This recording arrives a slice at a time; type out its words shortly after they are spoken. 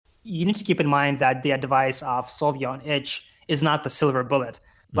you need to keep in mind that the advice of solve your own itch is not the silver bullet.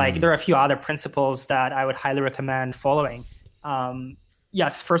 Like Mm, there are a few other principles that I would highly recommend following. Um,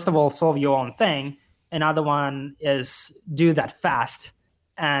 yes, first of all, solve your own thing. Another one is do that fast.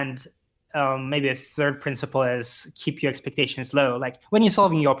 And maybe a third principle is keep your expectations low. Like when you're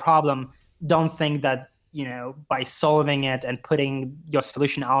solving your problem, don't think that, by solving it and putting your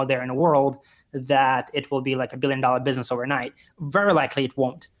solution out there in the world, that it will be like $1 billion business overnight. Very likely it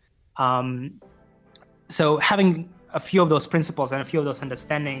won't. Um, so having a few of those principles and a few of those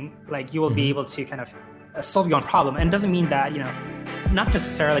understanding, like you will be mhm. able to kind of solve your own problem. And it doesn't mean that, not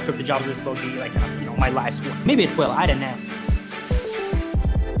necessarily CryptoJobs will be like, my life's work. Maybe it will. I don't know.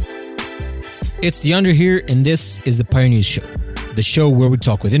 It's DeAndre here, and this is the Pioneers Show. The show where we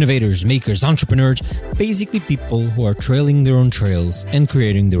talk with innovators, makers, entrepreneurs, basically people who are trailing their own trails and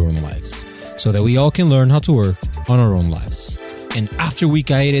creating their own lives, so that we all can learn how to work on our own lives. And after week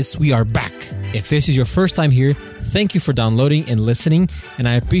hiatus, we are back. If this is your first time here, thank you for downloading and listening, and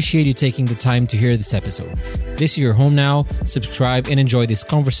I appreciate you taking the time to hear this episode. This is your home now. Subscribe and enjoy these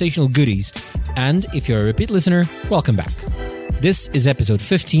conversational goodies. And if you're a repeat listener, welcome back. This is episode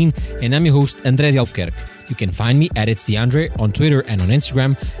 15, and I'm your host, André Delpkerk. You can find me at It's DeAndre on Twitter and on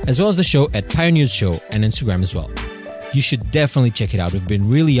Instagram, as well as the show at Pioneers Show and Instagram as well. You should definitely check it out. We've been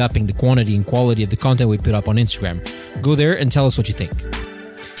really upping the quantity and quality of the content we put up on Instagram. Go there and tell us what you think.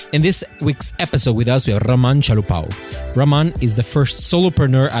 In this week's episode with us, we have Raman Chalupau. Raman is the first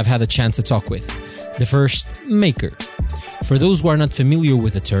solopreneur I've had a chance to talk with, the first maker. For those who are not familiar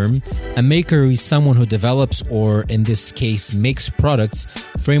with the term, a maker is someone who develops, or in this case, makes products,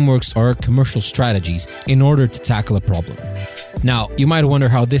 frameworks, or commercial strategies in order to tackle a problem. Now, you might wonder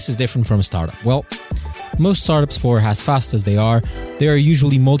how this is different from a startup. Well, most startups, for as fast as they are, there are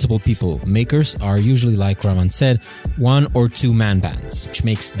usually multiple people. Makers are usually, like Raman said, 1 or 2 man bands, which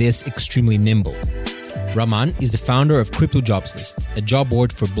makes this extremely nimble. Raman is the founder of CryptoJobs, a job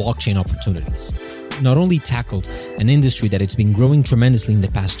board for blockchain opportunities. Not only tackled an industry that it's been growing tremendously in the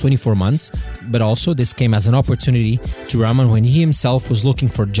past 24 months, but also this came as an opportunity to Raman when he himself was looking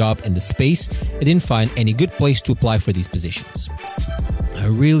for a job in the space and didn't find any good place to apply for these positions. I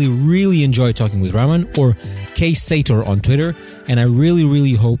really enjoy talking with Raman, or K Sator on Twitter, and I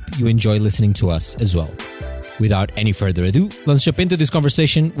really hope you enjoy listening to us as well. Without any further ado, let's jump into this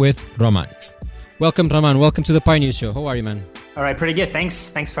conversation with Raman. Welcome, Raman. Welcome to the Pioneers Show. How are you, man? All right, pretty good.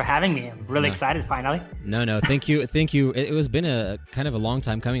 Thanks for having me. I'm really excited finally. No, thank you. It was been a kind of a long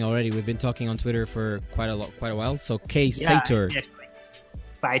time coming already. We've been talking on Twitter for quite a while. So K Sator.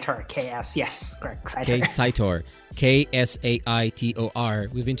 Saitor, KS, yes, correct. Saitor. K Saitor, K-S-A-I-T-O-R.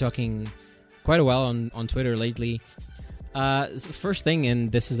 We've been talking quite a while on Twitter lately. First thing,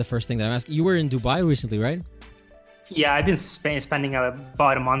 and this is the first thing that I'm asking, you were in Dubai recently, right? Yeah, I've been spending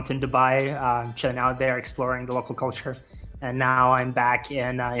about a month in Dubai, chilling out there, exploring the local culture, and now I'm back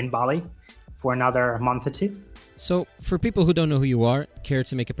in Bali for another month or 2. So, for people who don't know who you are, care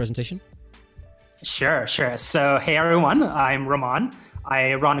to make a presentation? Sure. So, hey everyone, I'm Raman.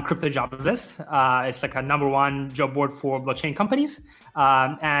 I run a CryptoJobs list. It's like a #1 job board for blockchain companies.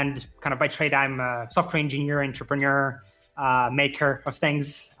 And kind of by trade, I'm a software engineer, entrepreneur, maker of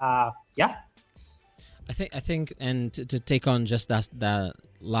things. Yeah. I think, and to take on just that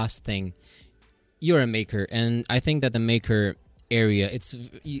last thing, you're a maker, and I think that the maker area, it's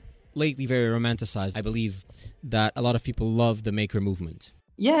lately very romanticized. I believe that a lot of people love the maker movement.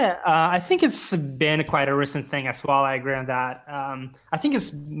 Yeah, I think it's been quite a recent thing as well. I agree on that. I think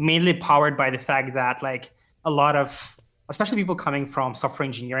it's mainly powered by the fact that like a lot of, especially people coming from software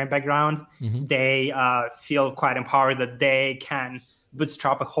engineering background, they feel quite empowered that they can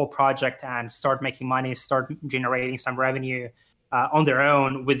bootstrap a whole project and start making money, start generating some revenue on their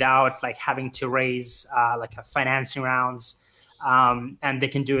own without like having to raise like a financing rounds. And they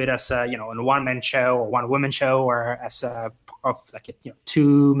can do it as a, a one-man show or one-woman show, or as a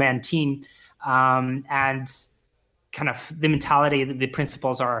two-man team. And kind of the mentality, the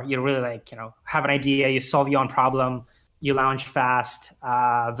principles are, you really like, have an idea, you solve your own problem, you launch fast,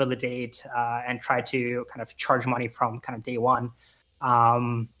 validate, and try to kind of charge money from kind of day one.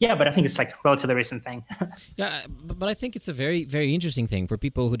 But I think it's like a relatively recent thing. Yeah, but I think it's a very, very interesting thing for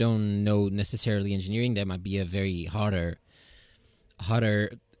people who don't know necessarily engineering. That might be a very harder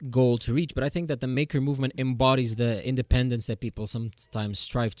goal to reach, but I think that the maker movement embodies the independence that people sometimes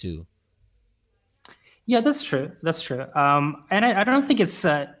strive to. Yeah, that's true. And I don't think it's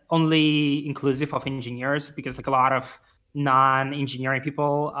only inclusive of engineers, because like a lot of non-engineering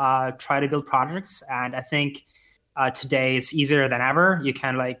people try to build projects, and I think today it's easier than ever. You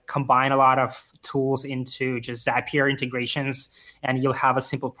can like combine a lot of tools into just Zapier integrations and you'll have a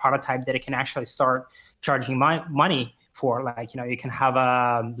simple prototype that it can actually start charging money for. Like, you can have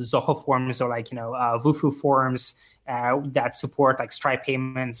Zoho Forms or Vufu Forms that support like Stripe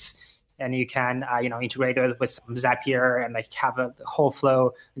payments, and you can integrate it with some Zapier and like have a whole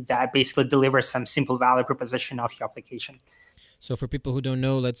flow that basically delivers some simple value proposition of your application. So for people who don't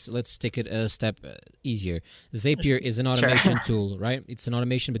know, let's take it a step easier. Zapier is an automation tool, right? It's an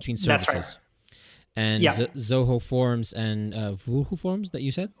automation between services. That's right. And Zoho Forms and Vufu Forms that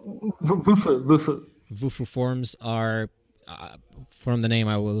you said? Vufu Forms are, from the name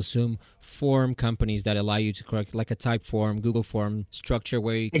I will assume, form companies that allow you to correct like a type form, Google form structure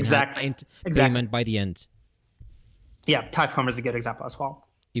where you can have payment by the end. Yeah, Typeform is a good example as well.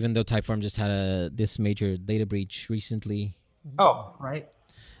 Even though Typeform just had this major data breach recently. Oh, right.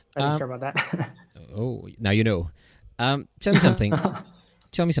 I didn't care about that. Oh, now you know. Tell me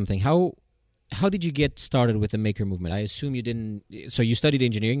something. How did you get started with the maker movement? I assume you didn't. So you studied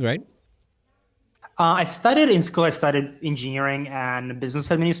engineering, right? I studied in school. I studied engineering and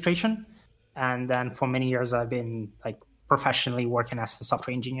business administration, and then for many years I've been like professionally working as a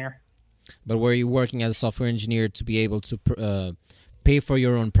software engineer. But were you working as a software engineer to be able to pay for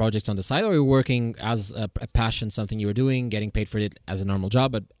your own projects on the side, or were you working as a passion, something you were doing, getting paid for it as a normal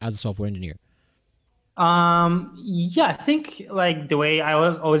job, but as a software engineer? Yeah, I think like the way I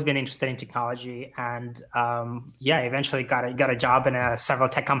was always been interested in technology, and I eventually got a job in several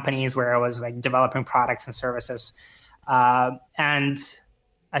tech companies where I was like developing products and services. And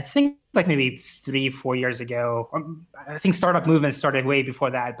I think like maybe 3-4 years ago, I think startup movement started way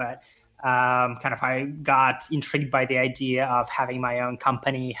before that, but I got intrigued by the idea of having my own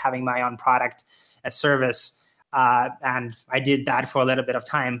company, having my own product and service. And I did that for a little bit of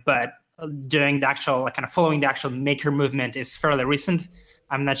time, but doing the actual following the actual maker movement is fairly recent.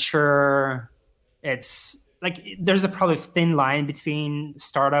 I'm not sure. It's like there's a probably thin line between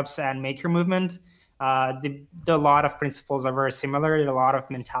startups and maker movement. The lot of principles are very similar. A lot of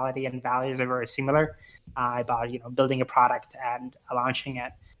mentality and values are very similar about building a product and launching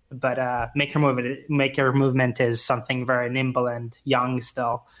it. But maker movement is something very nimble and young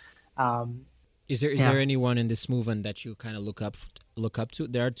still. Is there anyone in this movement that you kind of look up to?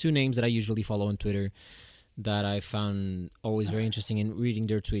 There are two names that I usually follow on Twitter that I found always very interesting in reading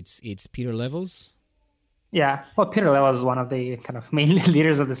their tweets. It's Peter Levels. Yeah, well, Peter Levels is one of the kind of main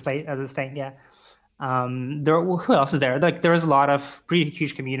leaders of this thing. Yeah. Who else is there? Like there is a lot of pretty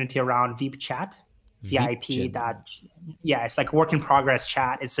huge community around Veep Chat, VIP. It's like work in progress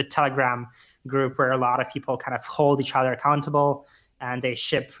chat. It's a Telegram group where a lot of people kind of hold each other accountable, and they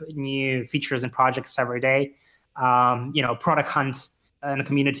ship new features and projects every day. Product Hunt and a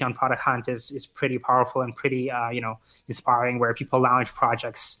community on Product Hunt is pretty powerful and pretty inspiring, where people launch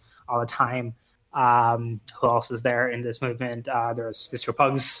projects all the time. Who else is there in this movement? There's Mr.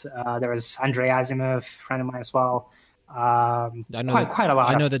 Pugs. There's Andrei Asimov, friend of mine as well. Quite a lot.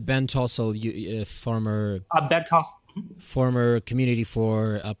 I know that Ben Tossell, former community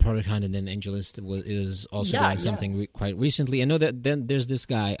for Product Hunt and then AngelList is also doing something quite recently. I know that then there's this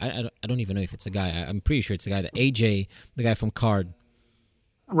guy. I don't even know if it's a guy. I'm pretty sure it's a guy. That AJ, the guy from Card.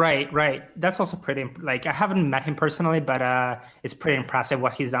 Right. That's also pretty. Like I haven't met him personally, but it's pretty impressive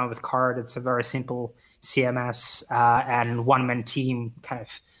what he's done with Card. It's a very simple CMS and one-man team kind of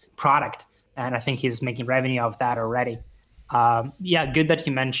product, and I think he's making revenue of that already. Good that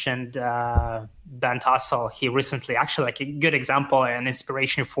you mentioned Ben Tossell. He recently, actually, like a good example and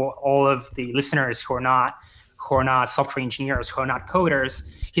inspiration for all of the listeners who are not software engineers, who are not coders.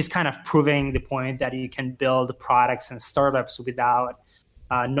 He's kind of proving the point that you can build products and startups without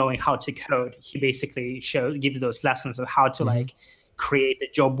knowing how to code. He basically gives those lessons of how to like create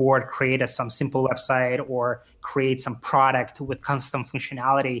a job board, create some simple website, or create some product with custom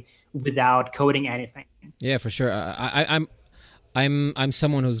functionality without coding anything. Yeah, for sure. I'm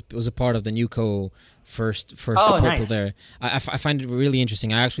someone who was a part of the Nuco first approval nice. there. I find it really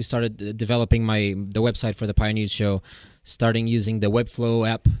interesting. I actually started developing the website for the Pioneers Show, starting using the Webflow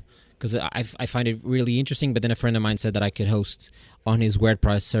app, because I find it really interesting. But then a friend of mine said that I could host on his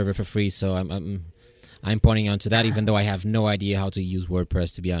WordPress server for free, so I'm pointing on to that, even though I have no idea how to use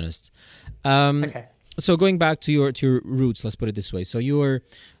WordPress, to be honest. Okay. So going back to your roots, let's put it this way. So you were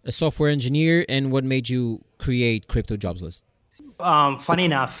a software engineer, and what made you create Crypto Jobs List? Funny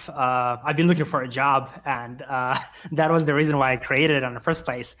enough, I've been looking for a job, and that was the reason why I created it in the first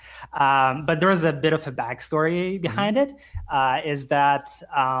place. But there was a bit of a backstory behind it. Is that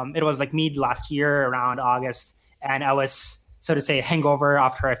it was like mid last year, around August, and I was, so to say, hangover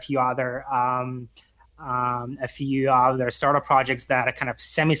after a few other startup projects that I kind of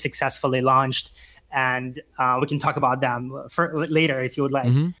semi-successfully launched. and we can talk about them later if you would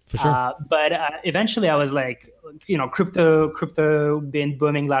like. For sure. But eventually, I was like, crypto been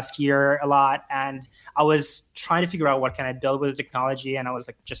booming last year a lot, and I was trying to figure out what can I build with the technology, and I was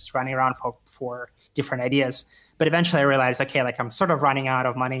like just running around for different ideas. But eventually, I realized, okay, like I'm sort of running out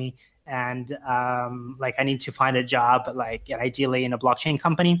of money, and like I need to find a job, like ideally in a blockchain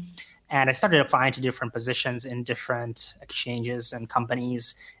company. And I started applying to different positions in different exchanges and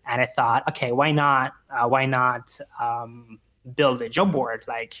companies. And I thought, okay, why not build a job board?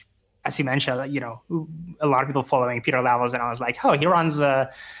 Like, as you mentioned, a lot of people following Peter Levels, and I was like, oh, he runs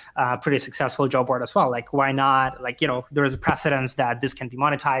a pretty successful job board as well. Like, why not? Like, there is a precedence that this can be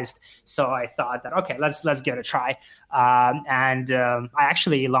monetized. So I thought that, okay, let's give it a try. I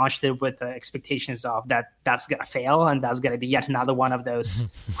actually launched it with the expectations of that's gonna fail, and that's gonna be yet another one of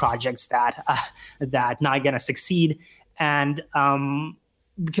those projects that not gonna succeed. And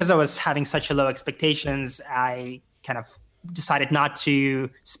because I was having such a low expectations, I kind of decided not to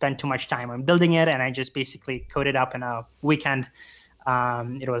spend too much time on building it, and I just basically coded up in a weekend.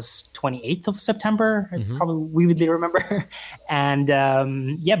 It was 28th of September, I probably vividly remember. And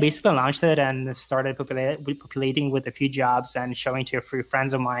basically launched it and started populating with a few jobs and showing to a few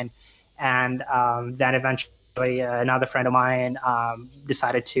friends of mine. And then eventually another friend of mine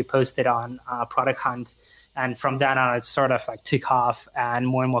decided to post it on Product Hunt. And from then on, it sort of like took off, and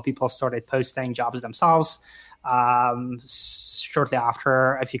more people started posting jobs themselves. Shortly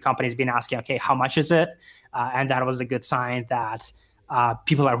after, a few companies been asking, okay, how much is it? And that was a good sign that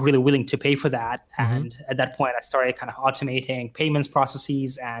people are really willing to pay for that. And at that point, I started kind of automating payments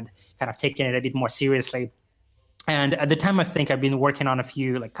processes and kind of taking it a bit more seriously. And at the time, I think I've been working on a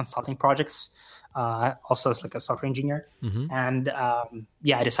few like consulting projects, also as like a software engineer. And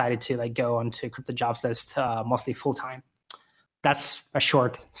I decided to like go onto Crypto Jobs List mostly full time. That's a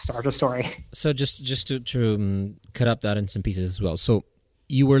short starter story. So just to cut up that in some pieces as well. So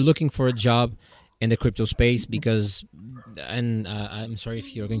you were looking for a job in the crypto space because, and I'm sorry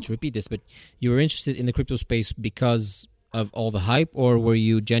if you're going to repeat this, but you were interested in the crypto space because of all the hype, or were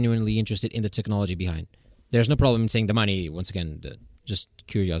you genuinely interested in the technology behind? There's no problem in saying the money, once again, just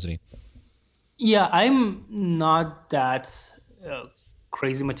curiosity. Yeah, I'm not that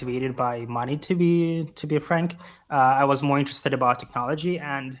crazy motivated by money, to be frank. I was more interested about technology,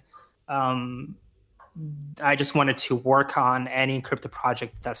 and I just wanted to work on any crypto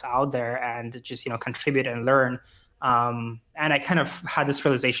project that's out there and just contribute and learn. And I kind of had this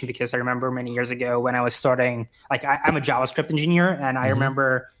realization because I remember many years ago when I was starting, like I'm a JavaScript engineer, and I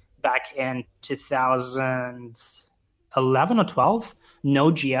remember back in 2011 or 12,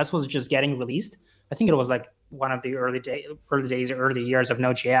 Node.js was just getting released. I think it was like one of the early years of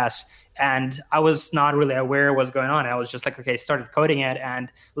Node.js. And I was not really aware what's going on. I was just like, okay, started coding it. And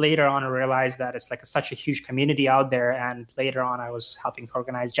later on, I realized that it's like such a huge community out there. And later on, I was helping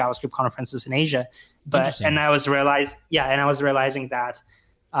organize JavaScript conferences in Asia. And I was realizing that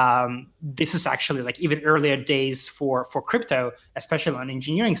this is actually like even earlier days for crypto, especially on the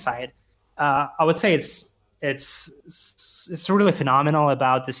engineering side. I would say it's really phenomenal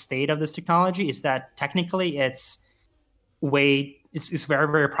about the state of this technology is that technically it's very,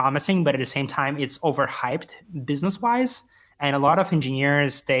 very promising, but at the same time, it's overhyped business-wise. And a lot of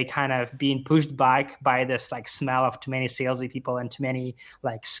engineers, they kind of being pushed back by this like smell of too many salesy people and too many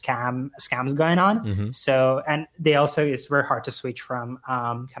like scams going on. So, and they also, it's very hard to switch from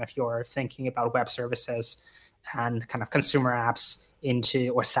kind of your thinking about web services and kind of consumer apps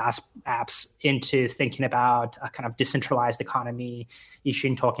or SaaS apps into thinking about a kind of decentralized economy,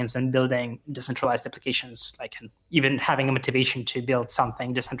 issuing tokens and building decentralized applications, like and even having a motivation to build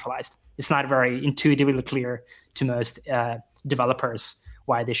something decentralized. It's not very intuitively clear to most developers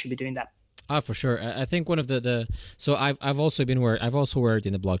why they should be doing that. For sure. I think one of so I've also worked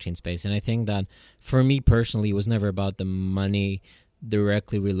in the blockchain space, and I think that for me personally, it was never about the money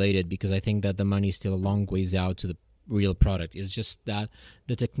directly related, because I think that the money is still a long ways out to the real product. It's just that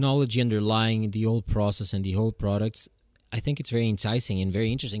the technology underlying the whole process and the whole products, I think it's very enticing and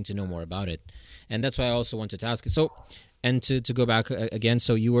very interesting to know more about it. And that's why I also wanted to ask. So, and to go back again,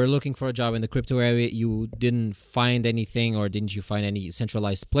 so you were looking for a job in the crypto area, you didn't find anything, or didn't you find any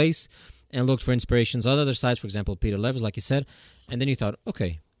centralized place, and looked for inspirations on other sites, for example, Peter Levels, like you said, and then you thought,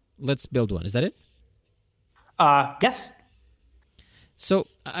 okay, let's build one. Is that it? Yes. So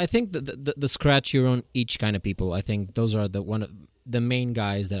I think the scratch your own itch kind of people, I think those are the main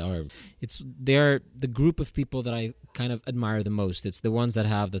guys that they're the group of people that I kind of admire the most. It's the ones that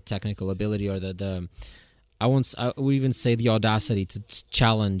have the technical ability, or I would even say the audacity to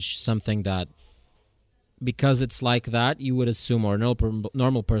challenge something that, because it's like that, you would assume, or a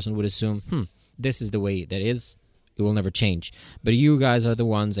normal person would assume, this is the way that is. It will never change. But you guys are the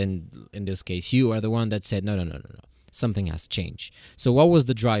ones, and in this case, you are the one that said, no. Something has to change. So what was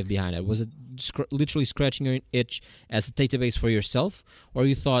the drive behind it? Was it literally scratching your itch as a database for yourself? Or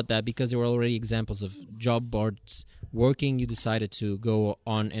you thought that because there were already examples of job boards working, you decided to go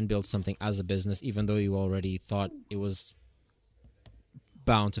on and build something as a business, even though you already thought it was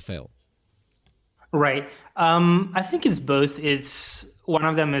bound to fail? Right. I think it's both. It's one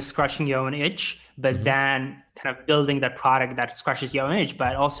of them is scratching your own itch, but then kind of building that product that scratches your own itch,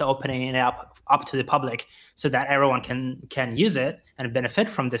 but also opening it up to the public so that everyone can use it and benefit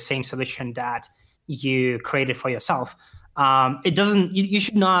from the same solution that you created for yourself. It doesn't. You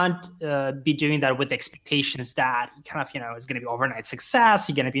should not be doing that with expectations that kind of it's going to be overnight success.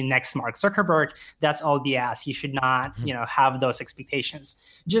 You're going to be next Mark Zuckerberg. That's all BS. You should not have those expectations.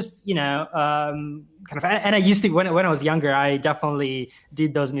 Just kind of. And I used to when I was younger, I definitely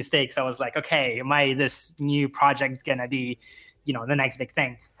did those mistakes. I was like, okay, this new project going to be the next big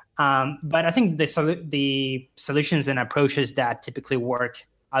thing. But I think the solutions and approaches that typically work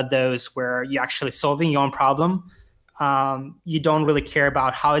are those where you're actually solving your own problem. You don't really care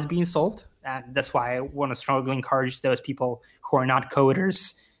about how it's being solved. And that's why I want to strongly encourage those people who are not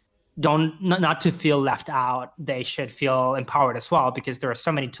coders not to feel left out. They should feel empowered as well, because there are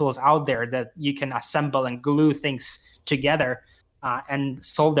so many tools out there that you can assemble and glue things together and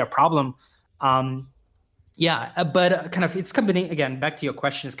solve their problem. But kind of it's combination, again, back to your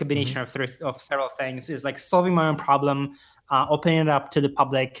question, it's combination of several things. Is like solving my own problem, opening it up to the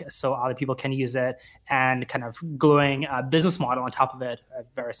public so other people can use it, and kind of gluing a business model on top of it, a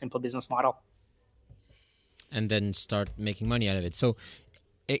very simple business model. And then start making money out of it. So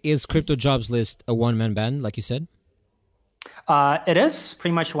is Crypto Jobs List a one-man band, like you said? It is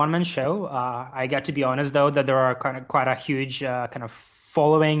pretty much a one-man show. I got to be honest, though, that there are quite a huge kind of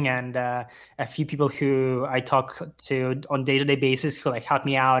following and a few people who I talk to on day-to-day basis who help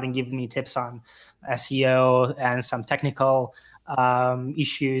me out and give me tips on SEO and some technical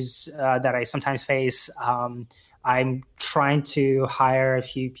issues that I sometimes face. I'm trying to hire a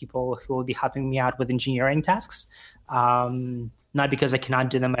few people who will be helping me out with engineering tasks. Not because I cannot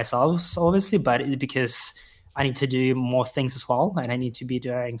do them myself, obviously, but because I need to do more things as well. And I need to be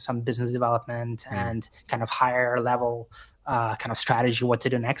doing some business development and kind of higher level kind of strategy, what to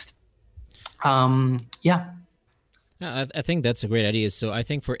do next. Yeah, I think that's a great idea. So I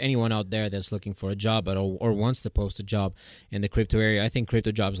think for anyone out there that's looking for a job or wants to post a job in the crypto area, I think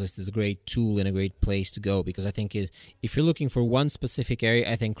Crypto Jobs List is a great tool and a great place to go, because I think if you're looking for one specific area,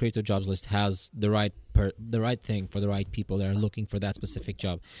 I think Crypto Jobs List has the right thing for the right people that are looking for that specific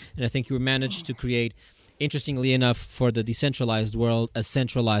job. And I think you managed to create, interestingly enough, for the decentralized world, a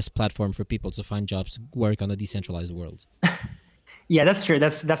centralized platform for people to find jobs to work on the decentralized world. Yeah, that's true.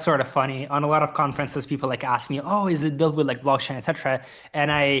 That's sort of funny. On a lot of conferences, people ask me, "Oh, is it built with blockchain, etc.?"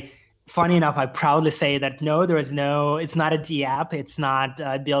 And funny enough, I proudly say that no, it's not a D app. It's not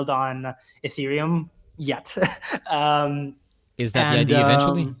built on Ethereum yet. Is that the idea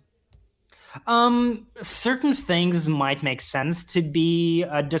eventually? Certain things might make sense to be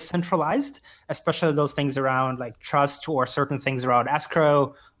decentralized, especially those things around trust, or certain things around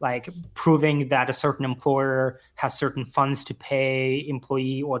escrow, like proving that a certain employer has certain funds to pay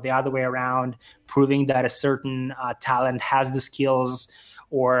employee, or the other way around, proving that a certain talent has the skills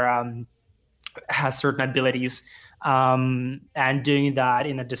or has certain abilities, and doing that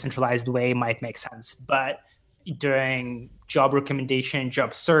in a decentralized way might make sense. But during job recommendation,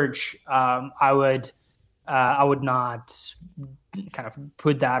 job search, I would not kind of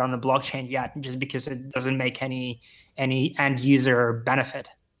put that on the blockchain yet, just because it doesn't make any end user benefit.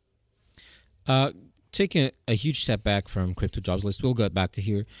 Taking a huge step back from Crypto Jobs List, we'll get back to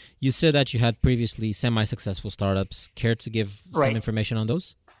here. You said that you had previously semi-successful startups. Care to give some information on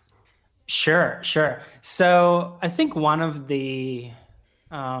those? Sure. So I think one of the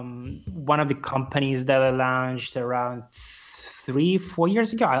companies that I launched around 3-4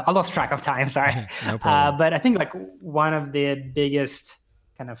 years ago. I lost track of time, sorry. No problem. But I think one of the biggest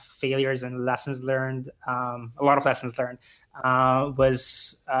kind of failures and lessons learned, a lot of lessons learned,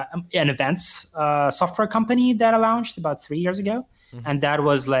 was an events software company that I launched about 3 years ago. Mm-hmm. And that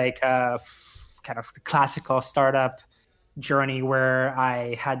was kind of the classical startup journey where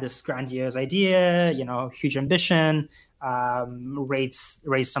I had this grandiose idea, huge ambition,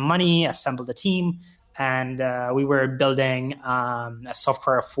 raised some money, assembled a team, and we were building a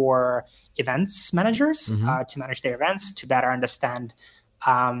software for events managers to manage their events, to better understand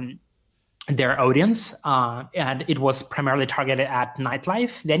their audience. And it was primarily targeted at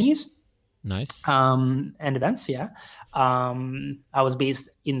nightlife venues. Nice. And events. Yeah, I was based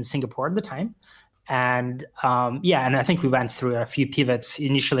in Singapore at the time, and yeah, and I think we went through a few pivots.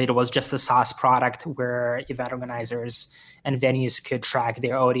 Initially, it was just a SaaS product where event organizers and venues could track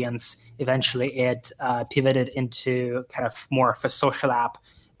their audience. Eventually, it pivoted into kind of more of a social app.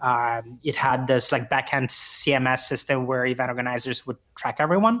 It had this like backend CMS system where event organizers would track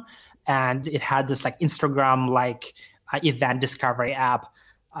everyone, and it had this like Instagram like event discovery app.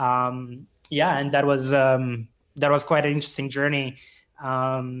 Yeah, and that was quite an interesting journey.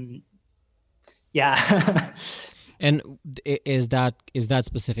 Um, yeah. And is that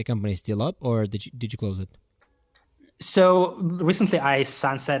specific company still up, or did you close it? So recently I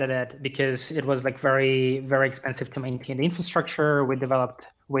sunsetted it because it was like very, very expensive to maintain the infrastructure. We developed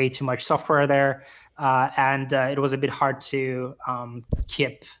way too much software there, and it was a bit hard to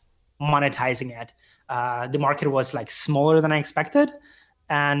keep monetizing it. The market was like smaller than I expected,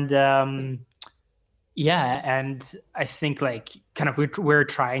 and yeah, and I think like kind of we're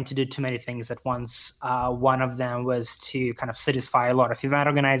trying to do too many things at once. One of them was to kind of satisfy a lot of event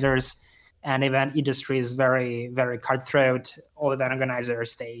organizers, and event industry is very, very cutthroat. All event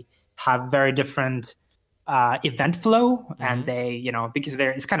organizers, they have very different event flow, and Mm-hmm. they, because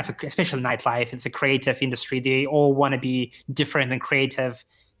they're it's kind of especially nightlife. It's a creative industry. They all want to be different and creative.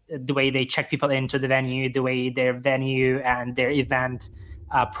 The way they check people into the venue, the way their venue and their event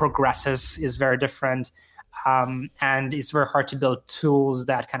progresses is very different. And it's very hard to build tools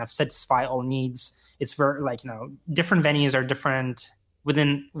that kind of satisfy all needs. It's very like, different venues are different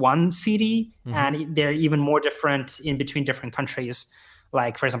within one city, Mm-hmm. and they're even more different in between different countries.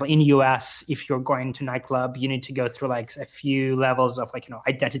 Like, for example, in US, if you're going to nightclub, you need to go through like a few levels of like,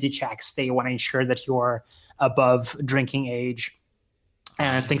 identity checks. They want to ensure that you're above drinking age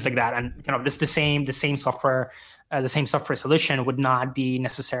and things like that. And this the same software solution would not be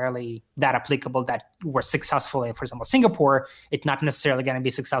necessarily that applicable that were successful in, for example, Singapore. It's not necessarily going to be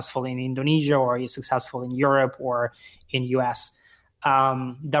successful in Indonesia or successful in Europe or in US.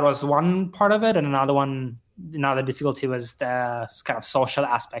 That was one part of it, and another difficulty was the kind of social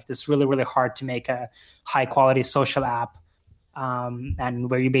aspect. It's really, really hard to make a high quality social app, and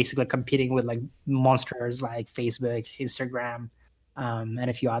where you're basically competing with like monsters like Facebook, Instagram, and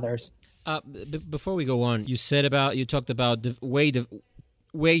a few others. Before we go on, you talked about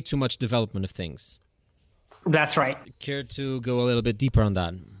way too much development of things. That's right. Care to go a little bit deeper on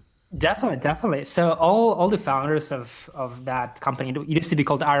that? Definitely, definitely. So all the founders of that company, it used to be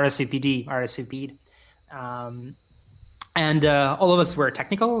called RSVPD, um, and all of us were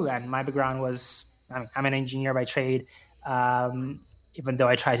technical. And my background was I'm an engineer by trade, even though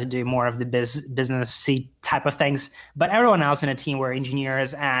I try to do more of the business type of things. But everyone else in a team were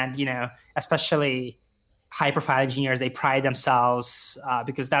engineers, and especially high profile engineers, they pride themselves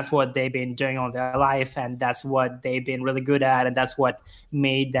because that's what they've been doing all their life, and that's what they've been really good at, and that's what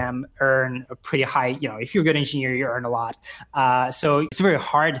made them earn a pretty high. If you're a good engineer, you earn a lot. So it's very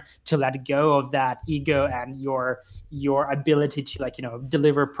hard to let go of that ego and your ability to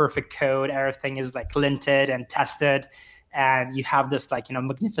deliver perfect code. Everything is like linted and tested, and you have this like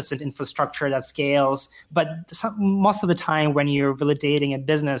magnificent infrastructure that scales. But most of the time when you're validating a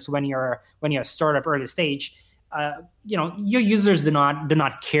business, when you're a startup early stage, your users do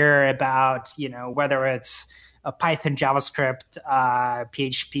not care about whether it's a Python, JavaScript,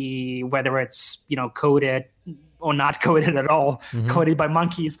 PHP, whether it's coded or not coded at all, Mm-hmm. coded by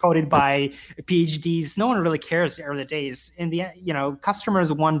monkeys, coded by PhDs. No one really cares early days. In the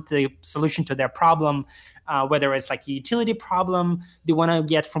customers want the solution to their problem, whether it's like a utility problem they want to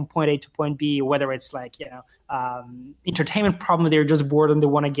get from point A to point B, whether it's like entertainment problem, they're just bored and they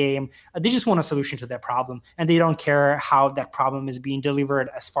want a game. They just want a solution to their problem, and they don't care how that problem is being delivered,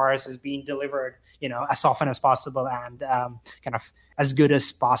 as far as is being delivered, as often as possible and kind of as good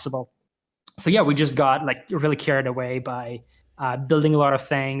as possible. So yeah, we just got like really carried away by building a lot of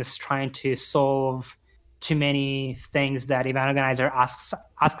things, trying to solve too many things that event organizer asked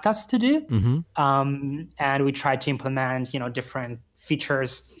us to do, Mm-hmm. and we tried to implement different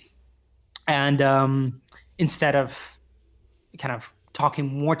features, and instead of kind of talking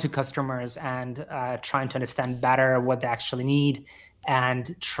more to customers and trying to understand better what they actually need,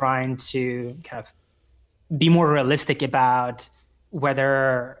 and trying to kind of be more realistic about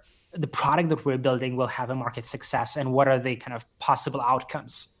whether the product that we're building will have a market success and what are the kind of possible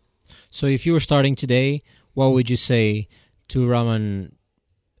outcomes. So if you were starting today, what would you say to Raman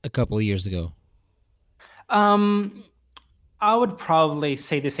a couple of years ago? Um, I would probably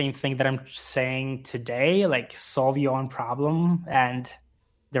say the same thing that I'm saying today, like solve your own problem. And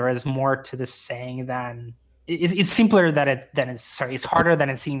there is more to this saying than it's simpler it's harder than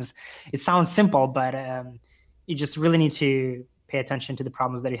it seems. It sounds simple, but you just really need to pay attention to the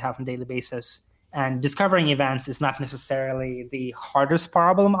problems that you have on a daily basis. And discovering events is not necessarily the hardest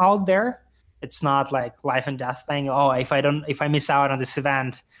problem out there. It's not like life and death thing. Oh, if I miss out on this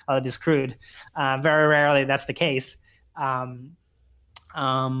event, I'll be screwed. Very rarely that's the case.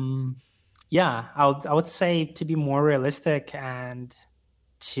 Yeah, I would say to be more realistic and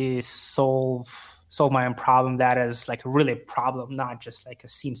to solve my own problem that is like really a problem, not just like a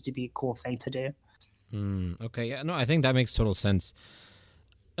seems to be a cool thing to do. Okay, yeah, no, I think that makes total sense.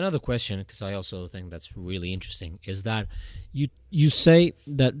 Another question, because I also think that's really interesting, is that you say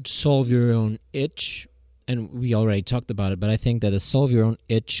that solve your own itch, and we already talked about it, but I think that a solve your own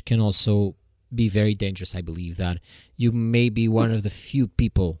itch can also be very dangerous. I believe that you may be one of the few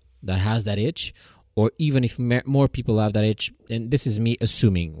people that has that itch, or even if more people have that itch, and this is me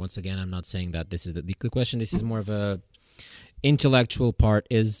assuming, once again, I'm not saying that this is the question, this is more of a intellectual part,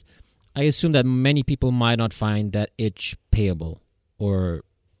 is I assume that many people might not find that itch payable or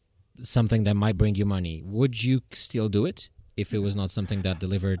something that might bring you money. Would you still do it if it was not something that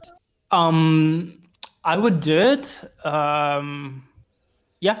delivered? I would do it. Yeah,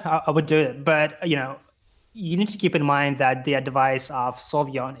 I would do it. But, you need to keep in mind that the advice of solve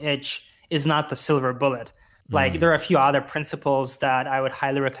your own itch is not the silver bullet. Like there are a few other principles that I would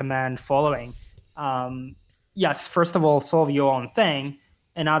highly recommend following. Yes, first of all, solve your own thing.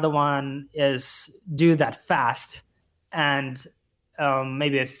 Another one is do that fast. And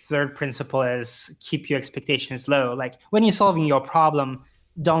maybe a third principle is keep your expectations low. Like when you're solving your problem,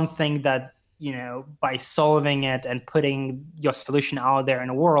 don't think that, by solving it and putting your solution out there in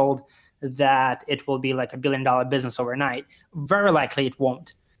the world, that it will be like $1 billion business overnight. Very likely it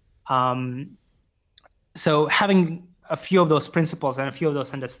won't. So having a few of those principles and a few of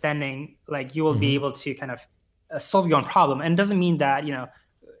those understanding, like you will be able to kind of solve your own problem. And it doesn't mean that,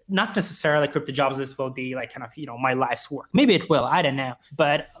 not necessarily CryptoJobs will be like kind of, my life's work. Maybe it will, I don't know.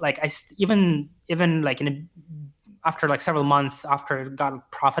 But like even like after like several months after it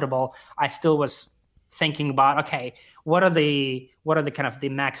got profitable, I still was thinking about, okay, what are the kind of the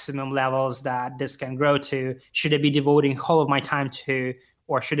maximum levels that this can grow to? Should I be devoting whole of my time to,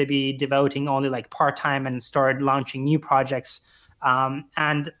 or should I be devoting only like part-time and start launching new projects?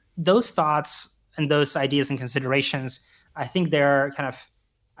 And those thoughts and those ideas and considerations, I think they're kind of,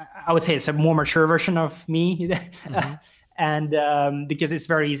 I would say it's a more mature version of me. And because it's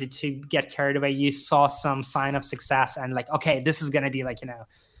very easy to get carried away. You saw some sign of success and like, okay, this is going to be like,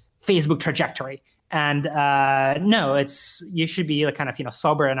 Facebook trajectory. And no, you should be like kind of,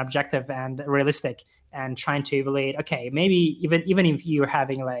 sober and objective and realistic and trying to evaluate, okay, maybe even if you're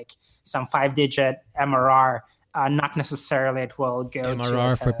having like some 5-digit MRR, not necessarily it will go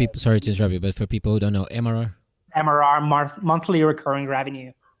MRR to, for people, sorry to interrupt you, but for people who don't know, MRR, monthly recurring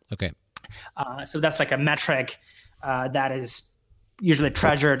revenue. Okay. So that's like a metric that is usually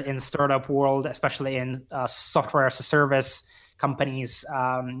treasured in startup world, especially in software as a service companies.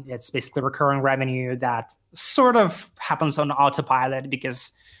 It's basically recurring revenue that sort of happens on autopilot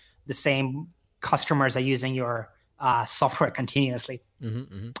because the same customers are using your software continuously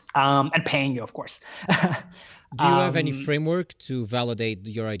and paying you, of course. Do you have any framework to validate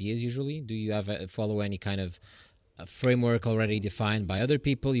your ideas usually? Do you have follow any kind of framework already defined by other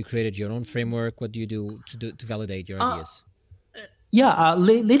people? You created your own framework. What do you do to validate your ideas?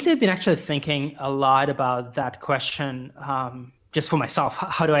 Lately I've been actually thinking a lot about that question, just for myself.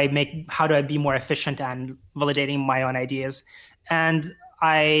 How do I be more efficient and validating my own ideas? And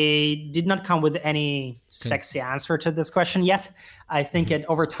I did not come with any sexy answer to this question yet. I think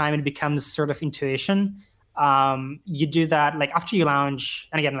over time it becomes sort of intuition. You do that like after you launch,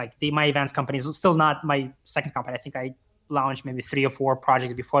 and again, like my events company is still not my second company. I think I launched maybe 3 or 4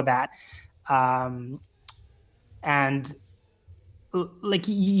 projects before that. And like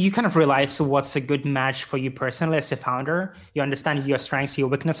you kind of realize what's a good match for you personally as a founder. You understand your strengths, your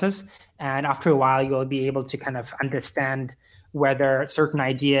weaknesses. And after a while, you'll be able to kind of understand whether a certain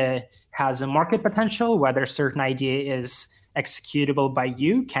idea has a market potential, whether a certain idea is executable by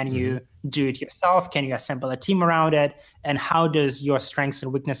you. Can you do it yourself? Can you assemble a team around it? And how does your strengths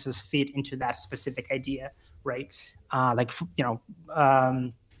and weaknesses fit into that specific idea, right?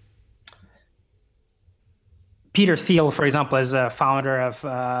 Peter Thiel, for example, is a founder of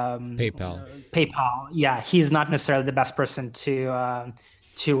PayPal. Yeah, he's not necessarily the best person to run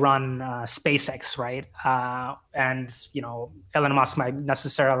SpaceX, right? And Elon Musk might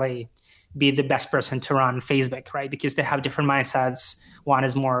necessarily be the best person to run Facebook, right? Because they have different mindsets. One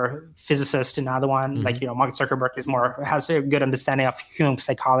is more physicist, another one, Mark Zuckerberg, has a good understanding of human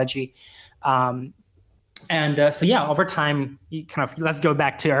psychology. And so yeah, over time, you kind of let's go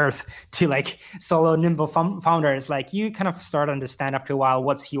back to earth to like solo nimble founders. Like you kind of start to understand after a while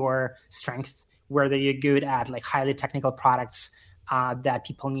what's your strength, whether you're good at like highly technical products that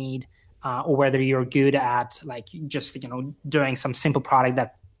people need, or whether you're good at like just doing some simple product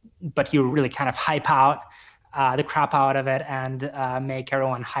that, but you really kind of hype out the crap out of it and make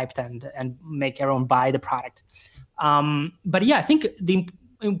everyone hyped and make everyone buy the product. But yeah, I think the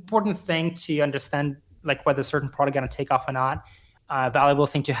important thing to understand, like whether a certain product going to take off or not, valuable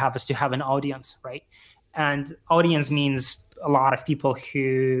thing to have is to have an audience, right? And audience means a lot of people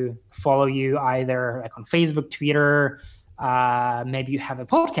who follow you either like on Facebook, Twitter, maybe you have a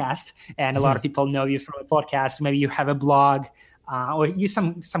podcast and a lot of people know you from a podcast. Maybe you have a blog, or you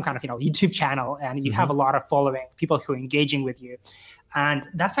some kind of YouTube channel, and you have a lot of following, people who are engaging with you. And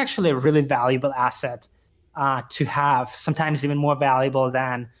that's actually a really valuable asset to have, sometimes even more valuable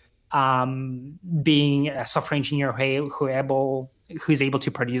than being a software engineer who's able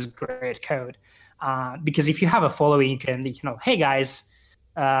to produce great code. Because if you have a following, you can, hey guys,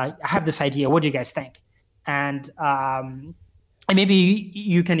 I have this idea. What do you guys think? And maybe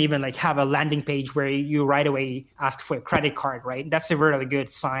you can even like have a landing page where you right away ask for a credit card, right? That's a really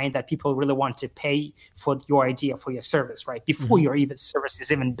good sign that people really want to pay for your idea, for your service, right? Before your even service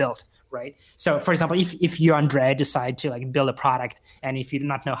is even built, right? So for example, if you, Andre, decide to like build a product, and if you do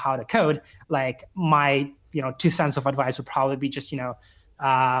not know how to code, like my 2 cents of advice would probably be just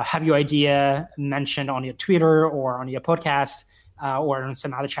have your idea mentioned on your Twitter or on your podcast, or on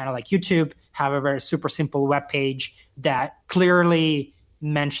some other channel like YouTube. Have a very super simple web page that clearly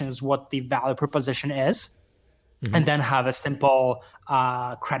mentions what the value proposition is, and then have a simple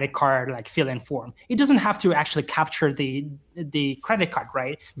credit card like fill-in form. It doesn't have to actually capture the credit card,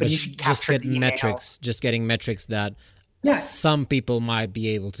 right? But you should capture just get metrics. Just getting metrics that some people might be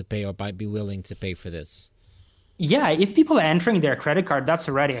able to pay or might be willing to pay for this. Yeah, if people are entering their credit card, that's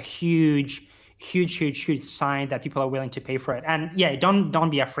already a huge sign that people are willing to pay for it. And yeah, don't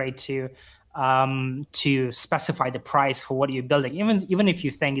be afraid to specify the price for what you're building, even if you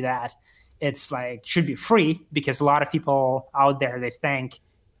think that it's like should be free, because a lot of people out there, they think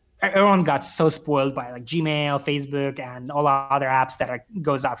everyone got so spoiled by like Gmail, Facebook, and all other apps that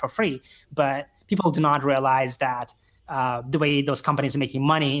goes out for free. But people do not realize that the way those companies are making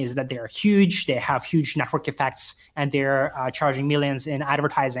money is that they're huge, they have huge network effects, and they're charging millions in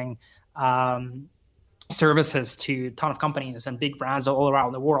advertising services to a ton of companies and big brands all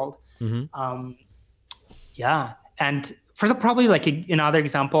around the world. And for example, probably like another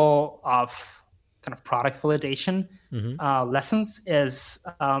example of kind of product validation lessons is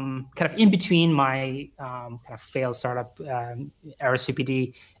kind of in between my kind of failed startup,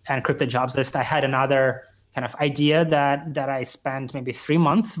 ErrorCPD, and Crypto Jobs List. I had another kind of idea that I spent maybe 3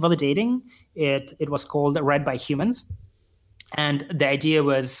 months validating. It was called Read by Humans, and the idea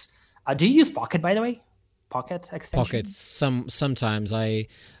was, do you use Pocket, by the way? Pocket extension? Pocket. Sometimes I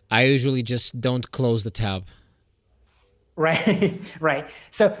usually just don't close the tab. Right, right.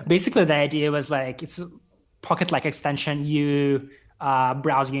 So basically, the idea was like it's a Pocket-like extension. You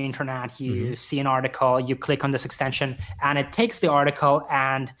browse your internet, you see an article, you click on this extension, and it takes the article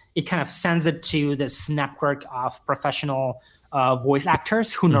and it kind of sends it to this network of professional voice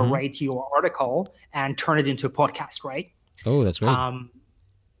actors who narrate your article and turn it into a podcast, right? Oh, that's great.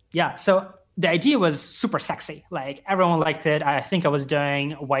 Yeah. So the idea was super sexy. Like everyone liked it. I think I was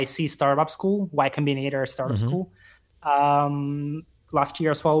doing YC Startup School, Y Combinator Startup School, last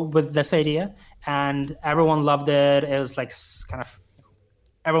year as well with this idea, and everyone loved it. It was like kind of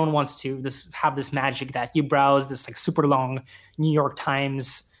everyone wants to have this magic that you browse this like super long New York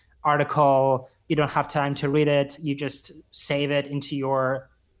Times article. You don't have time to read it. You just save it into your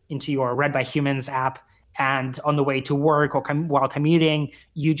Read by Humans app. And on the way to work or while commuting,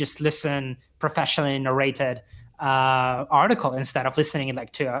 you just listen professionally narrated article instead of listening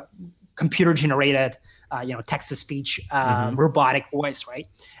like to a computer generated, text to speech, robotic voice, right?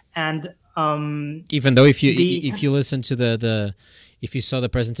 And even though if you listen to if you saw the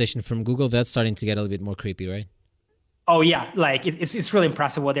presentation from Google, that's starting to get a little bit more creepy, right? Oh yeah, like it's really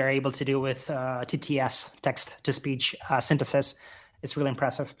impressive what they're able to do with TTS, text to speech synthesis. It's really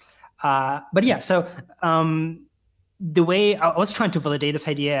impressive. But yeah, so the way I was trying to validate this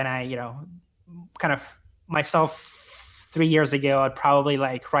idea, and I, kind of myself 3 years ago, I'd probably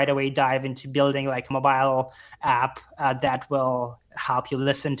like right away dive into building like a mobile app that will help you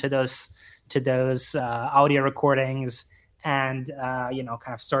listen to those audio recordings, and kind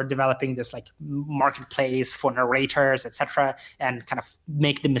of start developing this like marketplace for narrators, etc., and kind of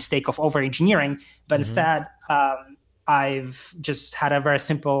make the mistake of over engineering. But instead, I've just had a very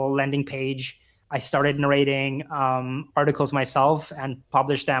simple landing page I started narrating articles myself and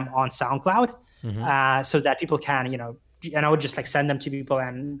published them on SoundCloud, so that people can, and I would just like send them to people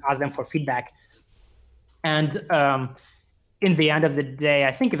and ask them for feedback. And in the end of the day,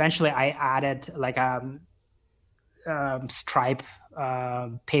 I think eventually I added like Stripe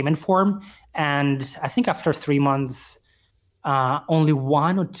payment form, and I think after 3 months, only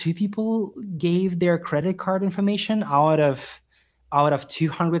 1 or 2 people gave their credit card information out of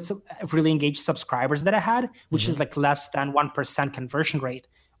 200 really engaged subscribers that I had, which is like less than 1% conversion rate,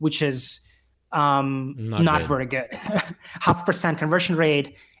 which is not very good. 0.5% conversion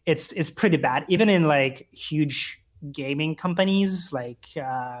rate, it's pretty bad. Even in like huge gaming companies, like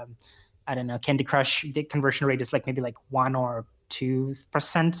I don't know, Candy Crush, the conversion rate is like maybe like 1 or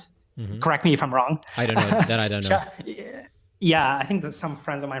 2%. Correct me if I'm wrong. I don't know that. I don't know. Yeah, I think that some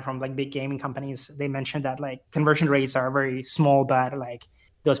friends of mine from like big gaming companies, they mentioned that like conversion rates are very small, but like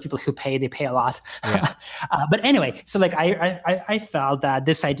those people who pay, they pay a lot. Yeah. But anyway, so like I felt that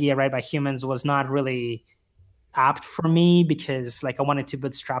this idea, right, by humans was not really apt for me, because like I wanted to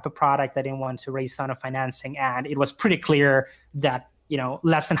bootstrap a product. I didn't want to raise a ton of financing, and it was pretty clear that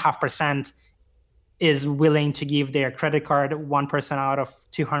less than 0.5% is willing to give their credit card. 1% out of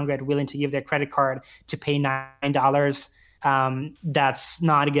 200 willing to give their credit card to pay $9. That's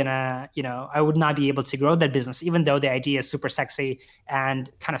not gonna, I would not be able to grow that business, even though the idea is super sexy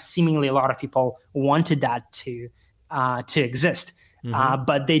and kind of seemingly a lot of people wanted that to exist.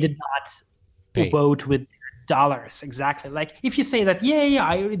 But they did not vote with dollars. Exactly. Like if you say that,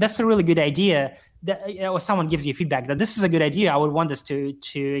 that's a really good idea, that or someone gives you feedback that this is a good idea, I would want this to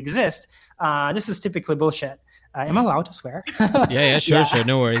exist. This is typically bullshit. Am I allowed to swear? Sure.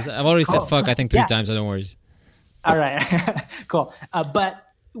 No worries. I've already said fuck, I think 3 times, so don't worry. All right, cool. But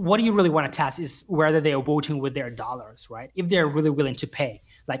what you really want to test is whether they are voting with their dollars, right? If they're really willing to pay,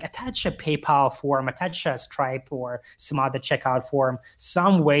 like attach a PayPal form, attach a Stripe or some other checkout form,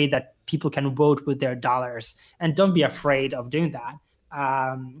 some way that people can vote with their dollars, and don't be afraid of doing that.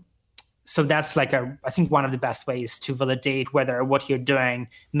 So that's like I think one of the best ways to validate whether what you're doing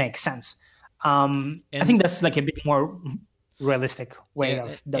makes sense. I think that's like a bit more realistic way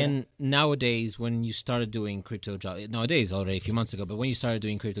of doing. And nowadays, when you started doing crypto jobs, nowadays already a few months ago, but when you started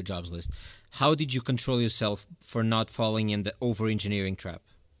doing crypto jobs list, how did you control yourself for not falling in the over-engineering trap?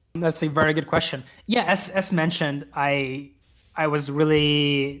 That's a very good question. Yeah, as mentioned, I was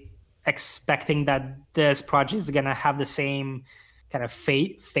really expecting that this project is gonna have the same kind of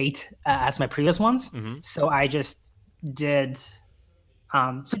fate as my previous ones. So I just did.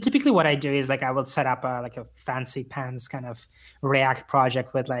 So typically what I do is like I will set up like a fancy pants kind of React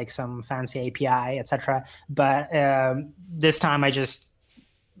project with like some fancy API, etc. But this time I just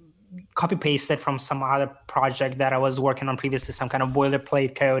copy pasted from some other project that I was working on previously, some kind of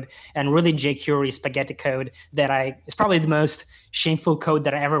boilerplate code and really jQuery spaghetti code that it's probably the most shameful code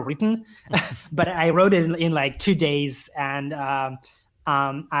that I ever written. But I wrote it in like 2 days, and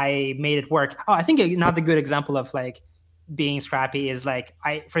I made it work. Oh, I think another good example of like being scrappy is like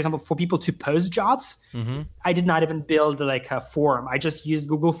for example, for people to post jobs, I did not even build like a form. I just used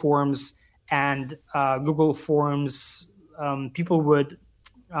Google Forms, and Google Forms, people would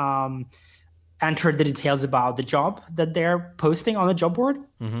enter the details about the job that they're posting on the job board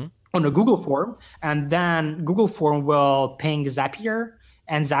on a Google form, and then Google form will ping Zapier,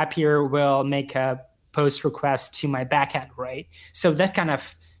 and Zapier will make a post request to my backend, right? So that kind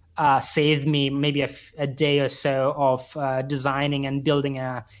of saved me maybe a day or so of designing and building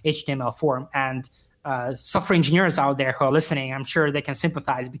a HTML form. And software engineers out there who are listening, I'm sure they can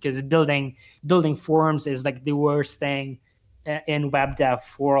sympathize, because building forms is like the worst thing in web dev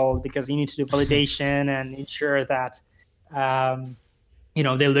world, because you need to do validation and ensure that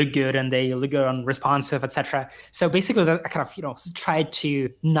they look good and they look good on responsive, etc. So basically, I kind of tried to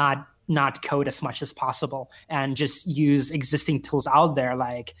not code as much as possible and just use existing tools out there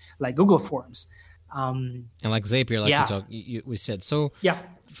like Google Forms. And like Zapier, like we said. So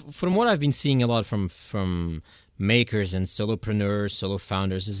from what I've been seeing a lot from makers and solopreneurs, solo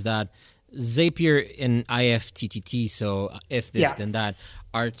founders, is that Zapier and IFTTT, so if this then that,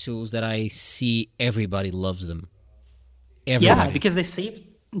 are tools that I see everybody loves them. Everybody. Yeah, because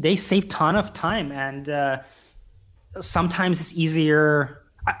they save ton of time, and sometimes it's easier.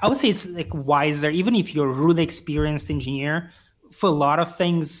 I would say it's like wiser, even if you're a really experienced engineer. For a lot of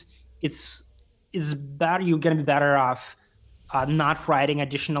things, it's better. You're gonna be better off not writing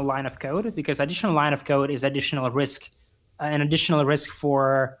additional line of code, because additional line of code is additional risk, an additional risk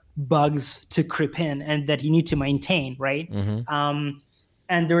for bugs to creep in and that you need to maintain, right?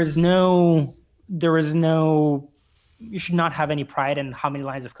 And there is no you should not have any pride in how many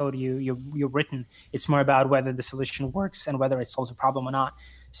lines of code you've written. It's more about whether the solution works and whether it solves a problem or not.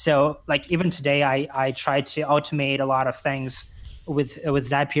 So like even today, I try to automate a lot of things with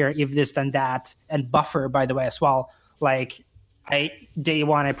Zapier, if this then that, and Buffer, by the way, as well. Like day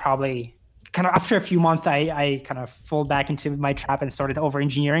one, I probably kind of after a few months, I kind of fall back into my trap and started over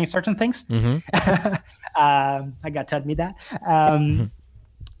engineering certain things. I got to admit that.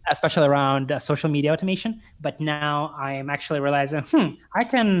 Especially around social media automation. But now I'm actually realizing, I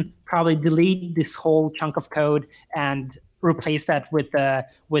can probably delete this whole chunk of code and replace that with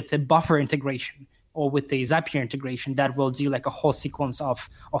the Buffer integration or with the Zapier integration that will do like a whole sequence of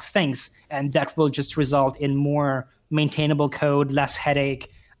things. And that will just result in more maintainable code, less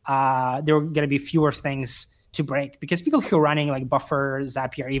headache. There are going to be fewer things to break, because people who are running like Buffer,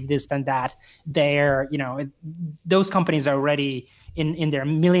 Zapier, if this, then that, they're, those companies are already in their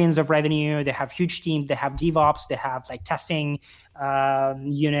millions of revenue. They have huge teams, they have DevOps, they have like testing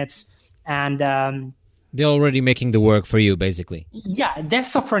units, and they're already making the work for you, basically. Yeah, their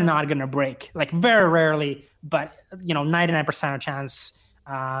software not going to break, like very rarely, but 99% of chance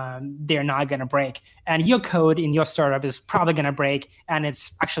they're not going to break. And your code in your startup is probably going to break, and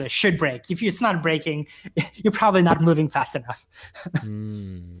it's actually should break. If it's not breaking, you're probably not moving fast enough.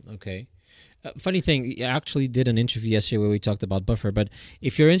 Okay. Funny thing, I actually did an interview yesterday where we talked about Buffer, but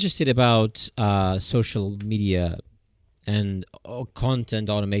if you're interested about social media and content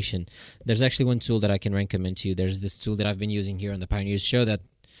automation, there's actually one tool that I can recommend to you. There's this tool that I've been using here on the Pioneers Show that,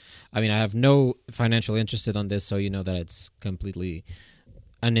 I have no financial interest on this, so you know that it's completely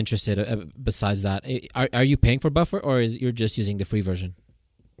uninterested. Besides that, are you paying for Buffer, or you're just using the free version?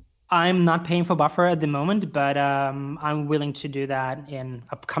 I'm not paying for Buffer at the moment, but I'm willing to do that in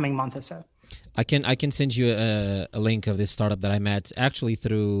upcoming month or so. I can send you a link of this startup that I met actually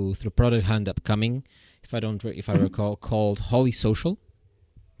through Product Hunt upcoming, if I recall, called Holly Social,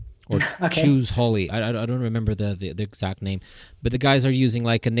 or okay. Choose Holly. I don't remember the exact name, but the guys are using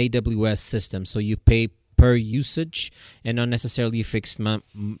like an AWS system, so you pay per usage and not necessarily a fixed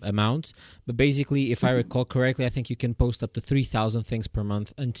amount. But basically, if I recall correctly, I think you can post up to 3,000 things per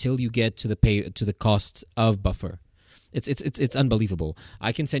month until you get to the cost of Buffer. It's unbelievable.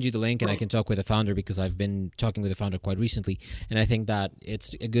 I can send you the link, and I can talk with the founder, because I've been talking with the founder quite recently, and I think that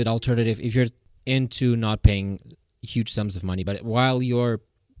it's a good alternative if you're into not paying huge sums of money. But while you're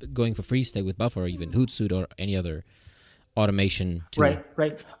going for free, stay with Buffer or even Hootsuite or any other automation tool.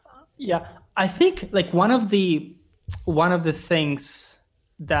 Right. Yeah, I think like one of the things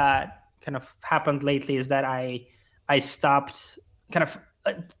that kind of happened lately is that I stopped kind of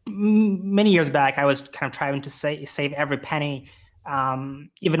many years back. I was kind of trying to save every penny,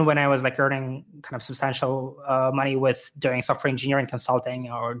 even when I was like earning kind of substantial money with doing software engineering consulting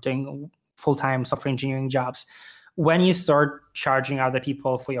or doing full-time software engineering jobs. When you start charging other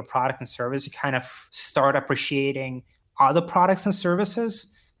people for your product and service, you kind of start appreciating other products and services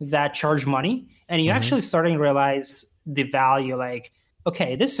that charge money, and you actually starting to realize the value. Like,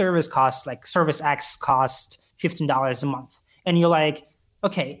 okay, this service costs, like service X costs $15 a month, and you're like,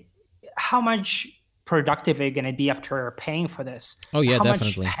 okay, how much productive are you going to be after paying for this? Oh yeah, how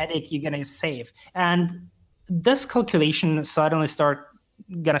definitely. Much headache you're going to save, and this calculation suddenly start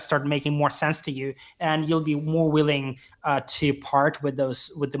making more sense to you, and you'll be more willing to part with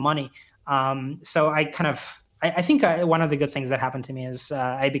the money. So I think one of the good things that happened to me is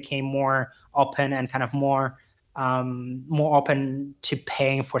I became more open and kind of more open to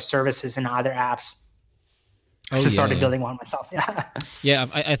paying for services in other apps. I started building one myself. Yeah,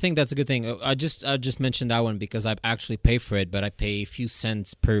 I think that's a good thing. I just mentioned that one because I actually pay for it, but I pay a few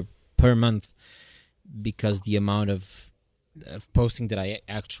cents per month because the amount of posting that I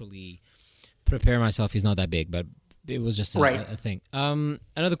actually prepare myself is not that big. But it was just a thing.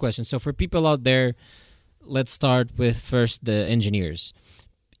 Another question. So for people out there, let's start with first the engineers.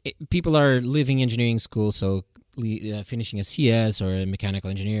 People are leaving engineering school, so finishing a CS or a mechanical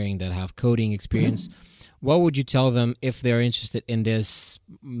engineering that have coding experience. What would you tell them if they're interested in this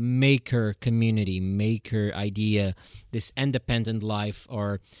maker community, maker idea, this independent life,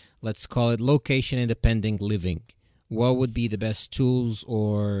 or let's call it location independent living? What would be the best tools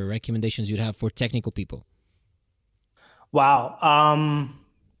or recommendations you'd have for technical people? Wow.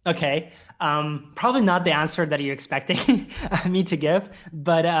 Okay. Probably not the answer that you're expecting me to give,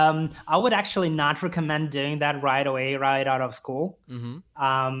 but I would actually not recommend doing that right away, right out of school.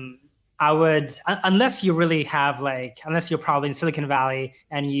 I would, unless you really have unless you're probably in Silicon Valley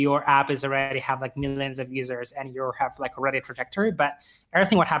and your app is already have like millions of users and you have like already a trajectory. But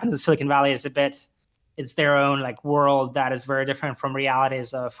everything what happens in Silicon Valley is it's their own like world that is very different from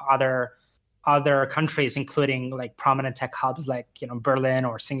realities of other other countries, including like prominent tech hubs like Berlin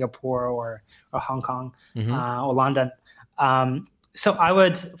or Singapore or Hong Kong or London. So I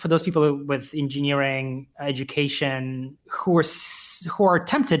would, for those people with engineering education who are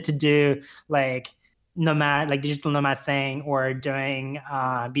tempted to do like digital nomad thing or doing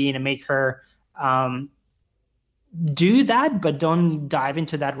being a maker, do that, but don't dive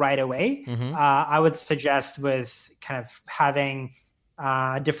into that right away. I would suggest with kind of having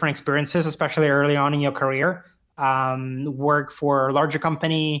different experiences, especially early on in your career, work for a larger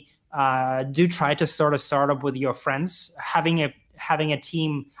company. Do try to sort of start up with your friends. Having a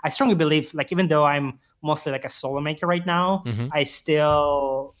team, I strongly believe, like even though I'm mostly like a solo maker right now, I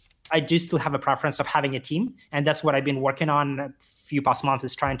do still have a preference of having a team, and that's what I've been working on a few past months,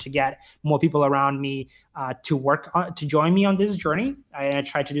 is trying to get more people around me to join me on this journey. I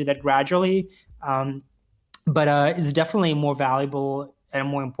try to do that gradually, but it's definitely more valuable and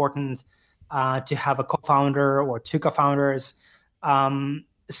more important to have a co-founder or two co-founders.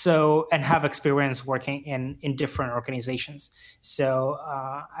 And have experience working in different organizations. So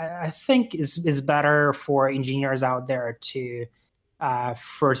I think it's better for engineers out there to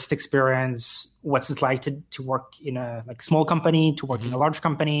first experience what's it like to work in a like small company, to work in a large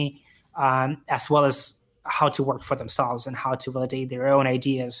company, as well as how to work for themselves and how to validate their own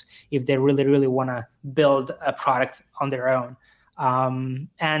ideas if they really, really want to build a product on their own.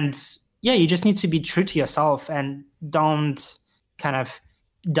 And yeah, you just need to be true to yourself and don't kind of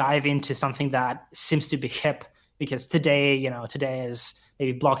dive into something that seems to be hip, because today is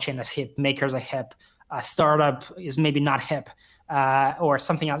maybe blockchain is hip, makers are hip, startup is maybe not hip, or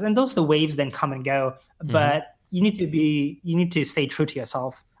something else. And those are the waves then come and go. But you need to stay true to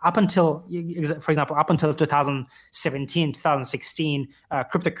yourself. Up until, for example, up until 2017, 2016,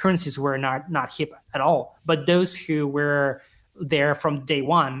 cryptocurrencies were not hip at all. But those who were there from day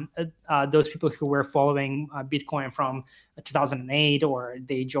one, those people who were following Bitcoin from 2008, or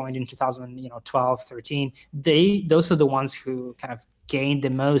they joined in 2012, 13, those are the ones who kind of gained the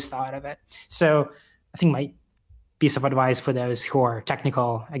most out of it. So I think my piece of advice for those who are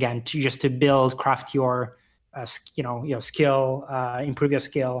technical, again, to build, craft your your skill, improve your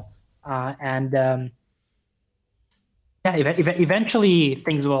skill, and eventually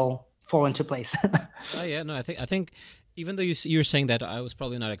things will fall into place. Oh yeah, no, I think even though you're saying that, I was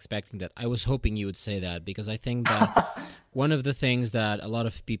probably not expecting that. I was hoping you would say that, because I think that one of the things that a lot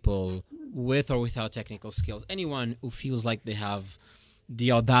of people with or without technical skills, anyone who feels like they have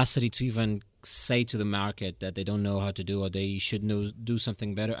the audacity to even say to the market that they don't know how to do or they should do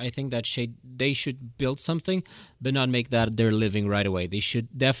something better, I think that they should build something, but not make that their living right away. They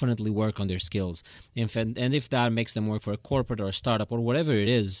should definitely work on their skills. And if that makes them work for a corporate or a startup or whatever it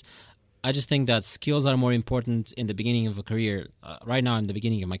is, I just think that skills are more important in the beginning of a career. Right now, I'm in the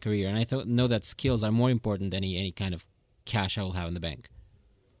beginning of my career, and I know that skills are more important than any kind of cash I will have in the bank.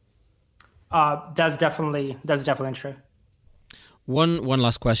 That's definitely true. One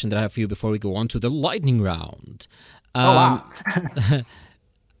last question that I have for you before we go on to the lightning round. Wow.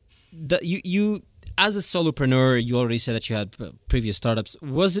 You as a solopreneur, you already said that you had previous startups.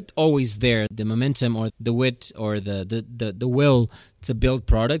 Was it always there, the momentum or the wit or the will to build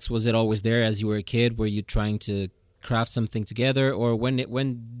products? Was it always there as you were a kid? Were you trying to craft something together, or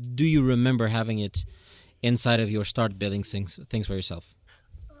when do you remember having it inside of your start building things for yourself?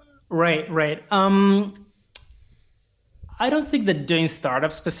 Right. I don't think that doing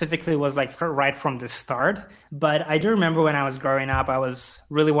startups specifically was like right from the start, but I do remember when I was growing up, I was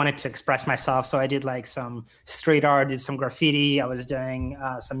really wanted to express myself. So I did like some street art, did some graffiti. I was doing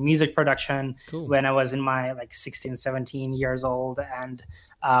some music production. Cool. When I was in my like 16, 17 years old. And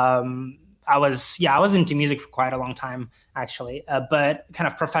I was into music for quite a long time, actually. But kind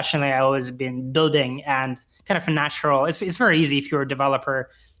of professionally, I always been building, and kind of a natural, it's very easy if you're a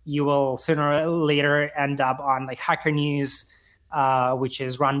developer. You will sooner or later end up on like Hacker News, which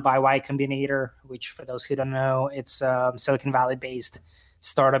is run by Y Combinator, which for those who don't know, it's a Silicon Valley based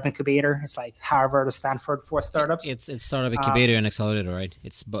startup incubator. It's like Harvard or Stanford for startups. It's startup incubator and accelerator, right?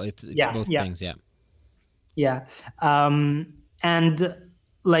 It's both things, yeah. Yeah. And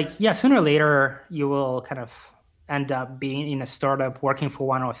like, sooner or later you will kind of end up being in a startup, working for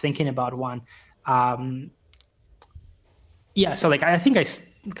one or thinking about one. So like I think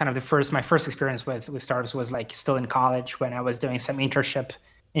kind of my first experience with startups was like still in college, when I was doing some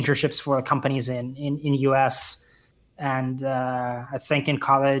internships for companies in US. And I think in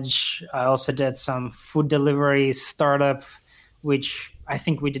college I also did some food delivery startup, which I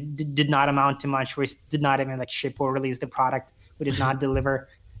think we did not amount to much. We did not even like ship or release the product. We did not deliver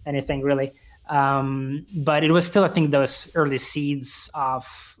anything really. But it was still, I think, those early seeds of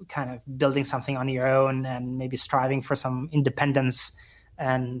kind of building something on your own and maybe striving for some independence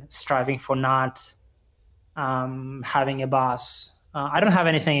and striving for not having a boss. I don't have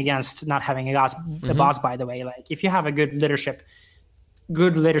anything against not having a boss, by the way. Like if you have a good leadership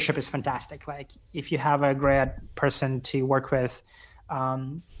is fantastic. Like if you have a great person to work with,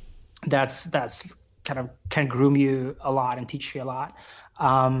 that's kind of can groom you a lot and teach you a lot.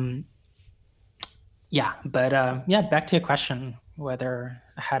 Back to your question, whether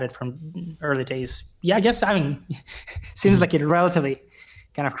I had it from early days. Yeah, I guess, I mean, seems like a relatively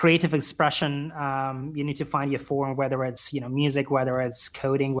kind of creative expression. You need to find your form, whether it's, music, whether it's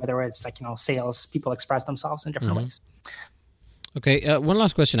coding, whether it's like, sales. People express themselves in different ways. Okay, one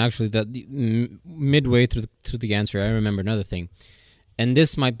last question, actually, that midway through the answer, I remember another thing. And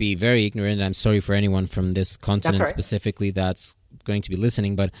this might be very ignorant. I'm sorry for anyone from this continent specifically that's going to be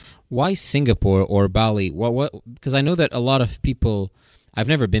listening, but why Singapore or Bali? What? Because I know that a lot of people, I've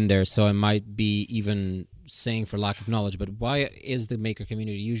never been there, so I might be even saying for lack of knowledge, but why is the maker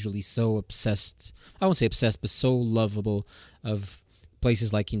community usually so obsessed? I won't say obsessed, but so lovable of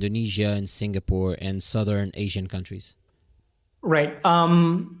places like Indonesia and Singapore and southern Asian countries? Right.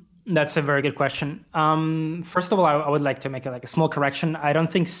 That's a very good question. First of all, I would like to make a small correction. I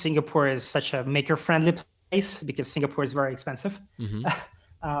don't think Singapore is such a maker-friendly place because Singapore is very expensive.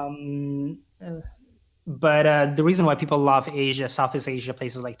 But the reason why people love Asia, Southeast Asia,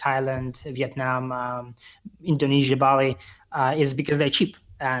 places like Thailand, Vietnam, Indonesia, Bali, is because they're cheap.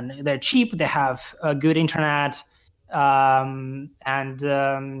 And they're cheap. They have good internet, and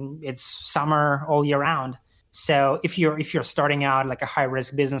it's summer all year round. So if you're starting out like a high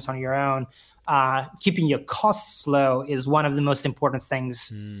risk business on your own, keeping your costs low is one of the most important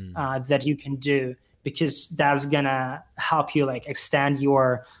things that you can do, because that's gonna help you like extend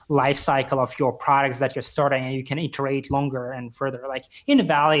your life cycle of your products that you're starting, and you can iterate longer and further. Like in the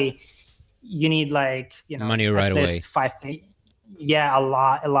Valley, you need money right away. 5K. Yeah, a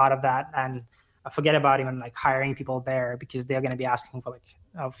lot of that, and forget about even like hiring people there, because they're gonna be asking for like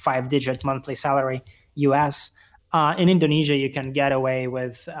a 5-digit monthly salary. US. In Indonesia, you can get away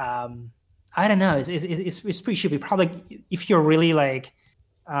with, I don't know, it's pretty cheap. Probably, if you're really like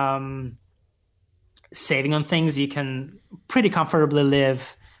saving on things, you can pretty comfortably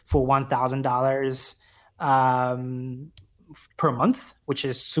live for $1,000 per month, which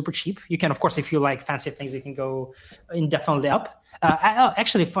is super cheap. You can, of course, if you like fancy things, you can go indefinitely up.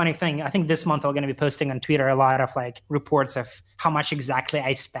 Actually, funny thing, I think this month I'm going to be posting on Twitter a lot of like reports of how much exactly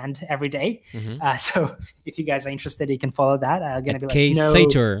I spend every day. So if you guys are interested, you can follow that. I'm going to be like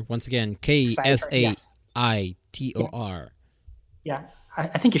Sator, once again, KSAITOR. Yeah,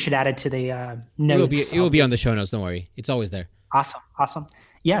 I think you should add it to the notes. It will be on the show notes. Don't worry, it's always there. Awesome.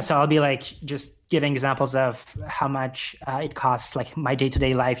 Yeah, so I'll be like just giving examples of how much it costs, like my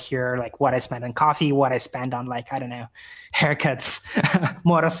day-to-day life here, like what I spend on coffee, what I spend on like, I don't know, haircuts,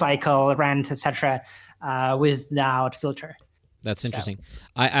 motorcycle rent, etc., without filter. That's interesting. So.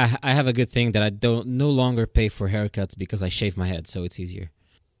 I have a good thing that I don't no longer pay for haircuts because I shave my head, so it's easier.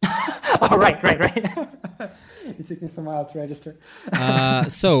 Oh, right. It took me some while to register.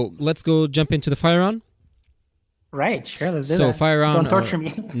 So let's go jump into the fire round. Right, sure, let's do that. So fire round. Don't torture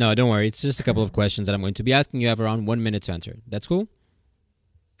me. No, don't worry. It's just a couple of questions that I'm going to be asking. You have around 1 minute to answer. That's cool?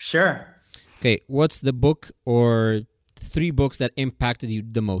 Sure. Okay, what's the book or 3 books that impacted you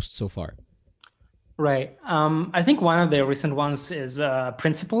the most so far? Right. I think one of the recent ones is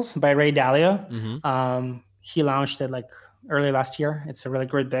Principles by Ray Dalio. He launched it like early last year. It's a really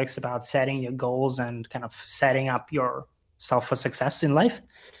great book. It's about setting your goals and kind of setting up yourself for success in life.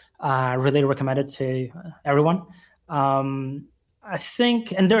 Really recommend it to everyone. I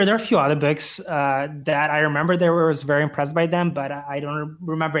think, and there are a few other books that I remember that I was very impressed by them, but I don't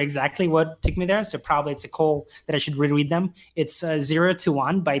remember exactly what took me there. So probably it's a call that I should reread them. It's 0 to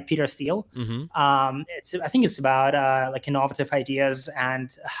 1 by Peter Thiel. I think it's about like innovative ideas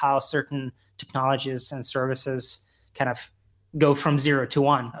and how certain technologies and services kind of go from 0 to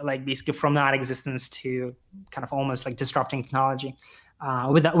 1, like basically from non-existence to kind of almost like disrupting technology.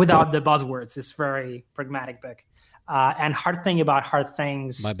 Without the buzzwords. It's very pragmatic book. And Hard Thing About Hard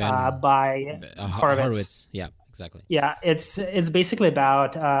Things by Horowitz. Yeah, exactly. Yeah, it's basically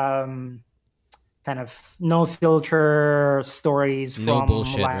about kind of no filter stories from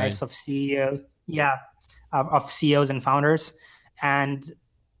bullshit, lives right? of CEOs. Yeah, of CEOs and founders. And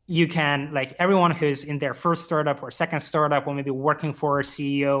you can, like, everyone who's in their first startup or second startup, or maybe working for a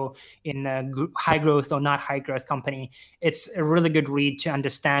CEO in a high growth or not high growth company, it's a really good read to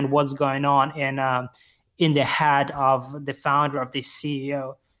understand what's going on in the head of the founder of the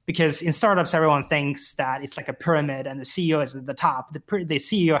CEO. because in startups, everyone thinks that it's like a pyramid and the CEO is at the top. The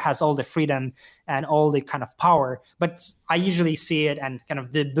CEO has all the freedom and all the kind of power. But I usually see it, and kind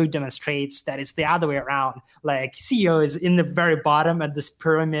of the book demonstrates that it's the other way around. Like CEO is in the very bottom, and this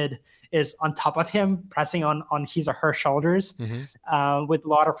pyramid is on top of him, pressing on his or her shoulders, with a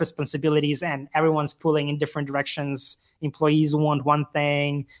lot of responsibilities, and everyone's pulling in different directions. Employees want one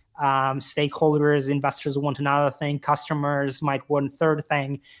thing, stakeholders, investors want another thing, customers might want a third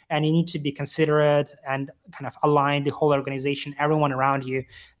thing, and you need to be considerate and kind of align the whole organization, everyone around you,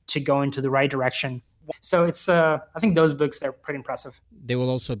 to go into the right direction. So it's I think those books are pretty impressive. They will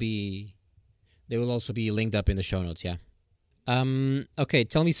also be linked up in the show notes. Yeah. Okay,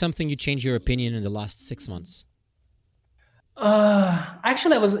 tell me something you changed your opinion in the last 6 months.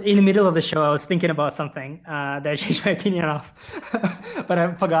 Actually, I was in the middle of the show. I was thinking about something that I changed my opinion of, but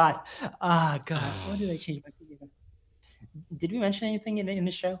I forgot. God, what did I change my opinion of? Did we mention anything in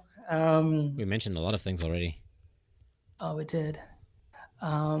the show? We mentioned a lot of things already. Oh, we did.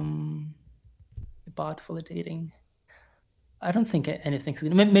 About validating. I don't think anything's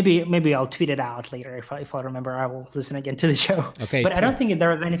maybe I'll tweet it out later if I remember. I will listen again to the show. Okay, but I don't think there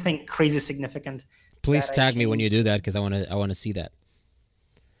was anything crazy significant. Please tag me when you do that, because I want to see that.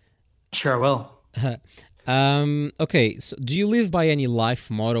 Sure, will. Okay, so do you live by any life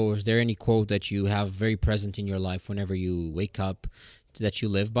motto, or is there any quote that you have very present in your life whenever you wake up that you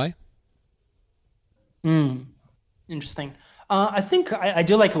live by? Interesting. I think I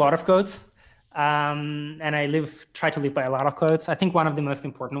do like a lot of quotes. And I try to live by a lot of quotes. I think one of the most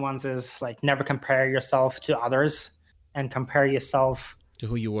important ones is like, never compare yourself to others, and compare yourself to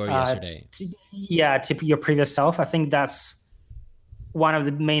who you were yesterday. To your previous self. I think that's one of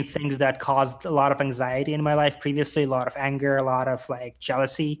the main things that caused a lot of anxiety in my life previously, a lot of anger, a lot of like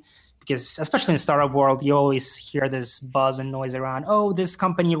jealousy, because especially in the startup world, you always hear this buzz and noise around, oh, this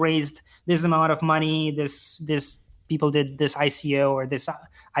company raised this amount of money, this people did this ICO or this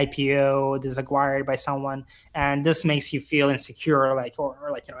IPO, this acquired by someone, and this makes you feel insecure, or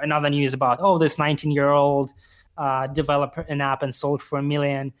another news about, oh, this 19-year-old developed an app and sold for $1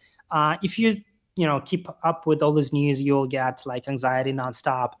 million. If you keep up with all this news, you'll get like anxiety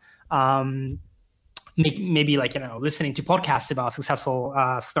nonstop. Maybe listening to podcasts about successful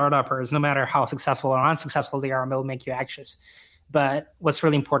startuppers, no matter how successful or unsuccessful they are, will make you anxious. But what's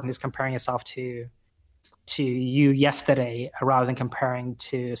really important is comparing yourself to you yesterday rather than comparing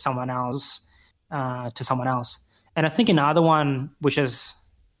to someone else. And I think another one, which is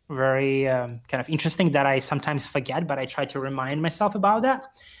very kind of interesting, that I sometimes forget, but I try to remind myself about that,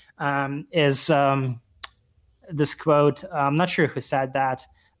 is this quote. I'm not sure who said that.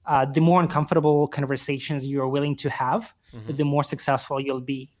 The more uncomfortable conversations you are willing to have, the more successful you'll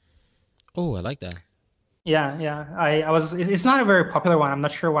be. Oh, I like that. Yeah. It's not a very popular one. I'm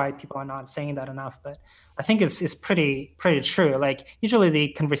not sure why people are not saying that enough, but I think it's pretty true. Like, usually the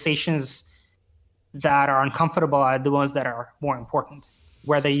conversations that are uncomfortable are the ones that are more important,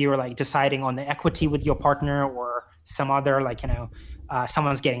 whether you're like deciding on the equity with your partner, or some other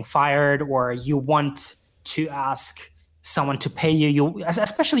someone's getting fired, or you want to ask someone to pay you,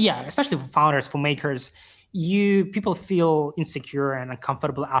 especially for founders, for makers, people feel insecure and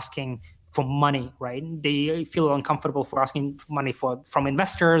uncomfortable asking for money, right? They feel uncomfortable for asking money from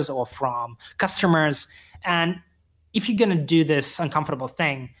investors or from customers. And if you're going to do this uncomfortable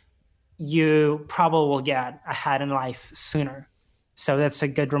thing, you probably will get ahead in life sooner. So that's a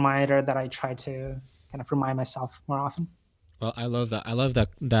good reminder that I try to kind of remind myself more often. Well, I love that. I love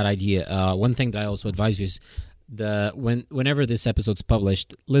that idea. One thing that I also advise you is whenever this episode's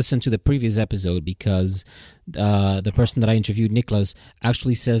published, listen to the previous episode, because the person that I interviewed, Nicholas,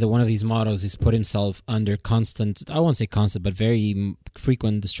 actually says that one of these mottos is put himself under constant, I won't say constant, but very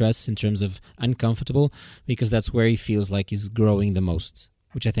frequent distress in terms of uncomfortable, because that's where he feels like he's growing the most,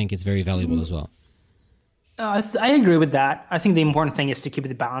 which I think is very valuable as well. I agree with that. I think the important thing is to keep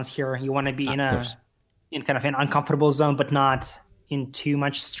the balance here. You want to be in kind of an uncomfortable zone, but not in too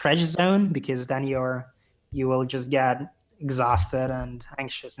much stretch zone, because then you will just get exhausted and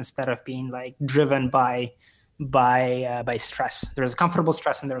anxious instead of being like driven by stress. There's comfortable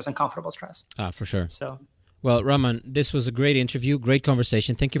stress and there's uncomfortable stress. For sure. So, well, Roman, this was a great interview, great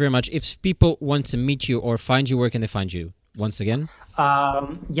conversation. Thank you very much. If people want to meet you or find you, where can they find you? Once again?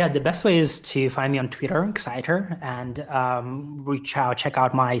 The best way is to find me on Twitter, Exciter, and check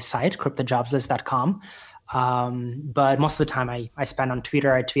out my site, cryptojobslist.com. But most of the time I spend on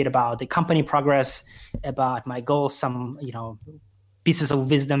Twitter. I tweet about the company progress, about my goals, some, pieces of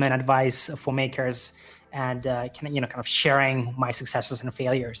wisdom and advice for makers, and kind of sharing my successes and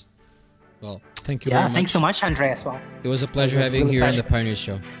failures. Well, thank you very much. Yeah, thanks so much, Andre, as well. It was a pleasure having you here on the Pioneers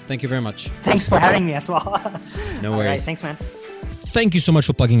Show. Thank you very much. Thanks for having me as well. No worries. All right, thanks, man. Thank you so much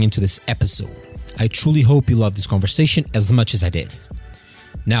for plugging into this episode. I truly hope you loved this conversation as much as I did.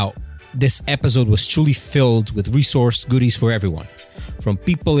 Now, this episode was truly filled with resource goodies for everyone. From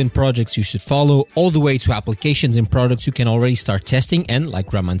people in projects you should follow, all the way to applications and products you can already start testing and,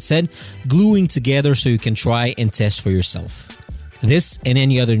 like Raman said, gluing together so you can try and test for yourself. This and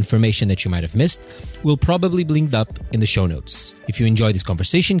any other information that you might have missed will probably be linked up in the show notes. If you enjoyed this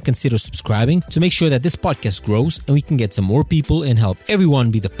conversation, consider subscribing to make sure that this podcast grows and we can get some more people and help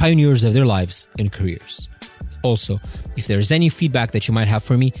everyone be the pioneers of their lives and careers. Also, if there is any feedback that you might have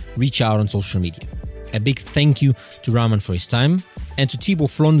for me, reach out on social media. A big thank you to Raman for his time and to Thibaut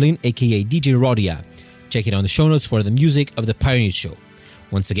Flondlin, aka DJ Rodia. Check it on the show notes for the music of the Pioneers Show.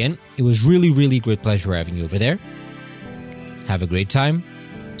 Once again, it was really a great pleasure having you over there. Have a great time.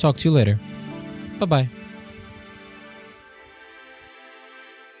 Talk to you later. Bye-bye.